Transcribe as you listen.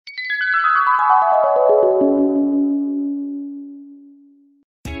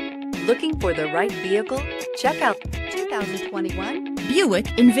Looking for the right vehicle? Check out 2021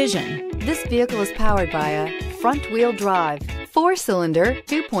 Buick Envision. This vehicle is powered by a front-wheel drive, 4-cylinder,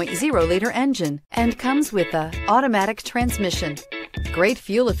 2.0-liter engine, and comes with a automatic transmission. Great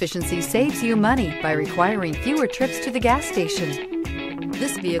fuel efficiency saves you money by requiring fewer trips to the gas station.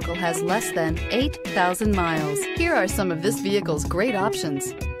 This vehicle has less than 8,000 miles. Here are some of this vehicle's great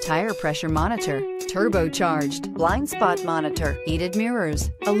options: tire pressure monitor, turbocharged, blind spot monitor, heated mirrors,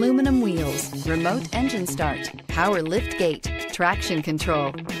 aluminum wheels, remote engine start, power lift gate, traction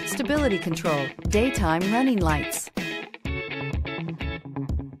control, stability control, daytime running lights.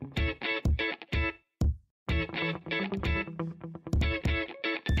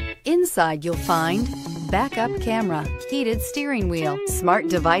 Inside you'll find backup camera, heated steering wheel, smart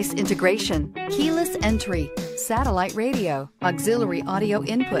device integration, keyless entry, satellite radio, auxiliary audio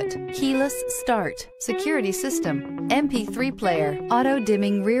input, keyless start, security system, MP3 player, auto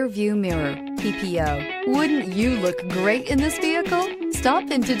dimming rear view mirror, PPO. Wouldn't you look great in this vehicle? Stop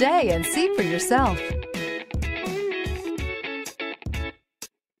in today and see for yourself.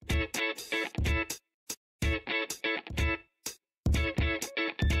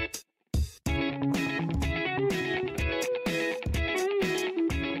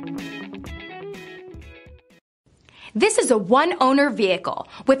 This is a one-owner vehicle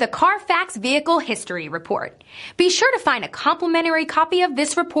with a Carfax Vehicle History Report. Be sure to find a complimentary copy of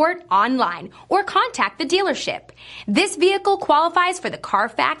this report online or contact the dealership. This vehicle qualifies for the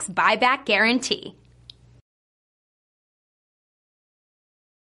Carfax Buyback Guarantee.